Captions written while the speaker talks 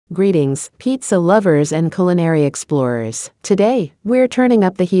Greetings, pizza lovers and culinary explorers. Today, we're turning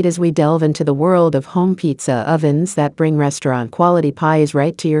up the heat as we delve into the world of home pizza ovens that bring restaurant-quality pies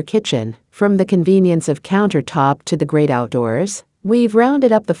right to your kitchen. From the convenience of countertop to the great outdoors, we've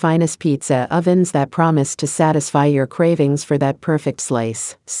rounded up the finest pizza ovens that promise to satisfy your cravings for that perfect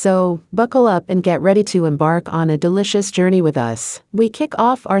slice. So, buckle up and get ready to embark on a delicious journey with us. We kick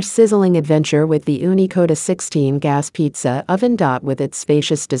off our sizzling adventure with the Unicoda 16 gas pizza oven. With its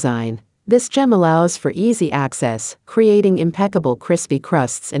spacious design, this gem allows for easy access, creating impeccable crispy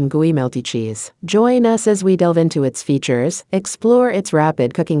crusts and gooey melty cheese. Join us as we delve into its features, explore its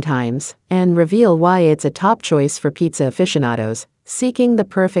rapid cooking times, and reveal why it's a top choice for pizza aficionados seeking the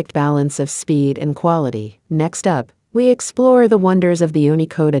perfect balance of speed and quality. Next up, we explore the wonders of the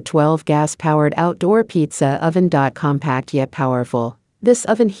Unicoda 12 gas-powered outdoor pizza oven. Compact yet powerful, this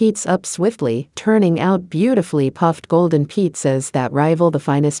oven heats up swiftly, turning out beautifully puffed golden pizzas that rival the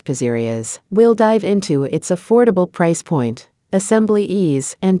finest pizzerias. We'll dive into its affordable price point, assembly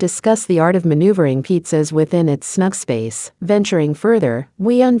ease, and discuss the art of maneuvering pizzas within its snug space. Venturing further,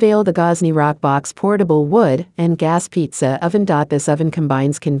 we unveil the Gosney Rockbox portable wood and gas pizza oven. This oven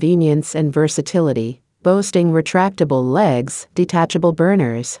combines convenience and versatility, boasting retractable legs, detachable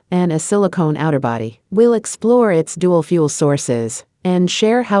burners, and a silicone outer body. We'll explore its dual fuel sources and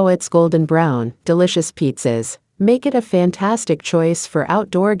share how its golden brown, delicious pizzas make it a fantastic choice for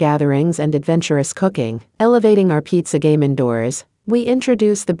outdoor gatherings and adventurous cooking. Elevating our pizza game indoors, we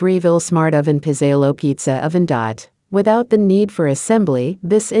introduce the Breville Smart Oven Pizzaiolo Pizza Oven. Without the need for assembly,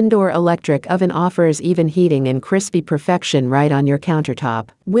 this indoor electric oven offers even heating and crispy perfection right on your countertop.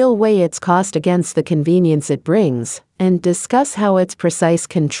 We'll weigh its cost against the convenience it brings and discuss how its precise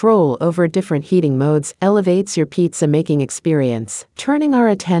control over different heating modes elevates your pizza making experience. Turning our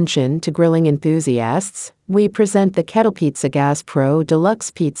attention to grilling enthusiasts, we present the Kettle Pizza Gas Pro Deluxe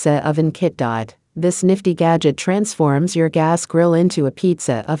Pizza Oven Kit. This nifty gadget transforms your gas grill into a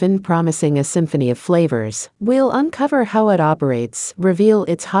pizza oven, promising a symphony of flavors. We'll uncover how it operates, reveal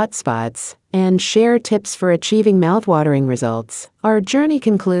its hotspots, and share tips for achieving mouthwatering results. Our journey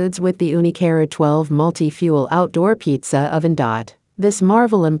concludes with the Unicoda 12 multi-fuel outdoor pizza oven. This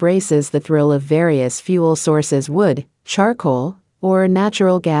marvel embraces the thrill of various fuel sources: wood, charcoal, or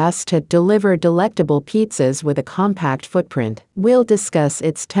natural gas to deliver delectable pizzas with a compact footprint. We'll discuss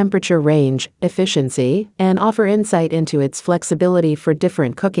its temperature range, efficiency, and offer insight into its flexibility for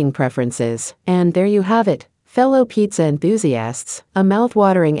different cooking preferences. And there you have it, fellow pizza enthusiasts, a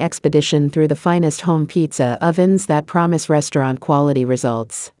mouthwatering expedition through the finest home pizza ovens that promise restaurant-quality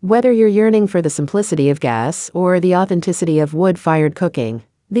results. Whether you're yearning for the simplicity of gas or the authenticity of wood-fired cooking,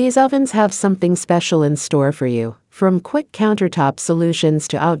 these ovens have something special in store for you. From quick countertop solutions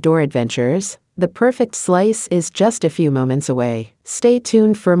to outdoor adventures, the perfect slice is just a few moments away. Stay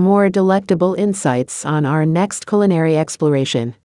tuned for more delectable insights on our next culinary exploration.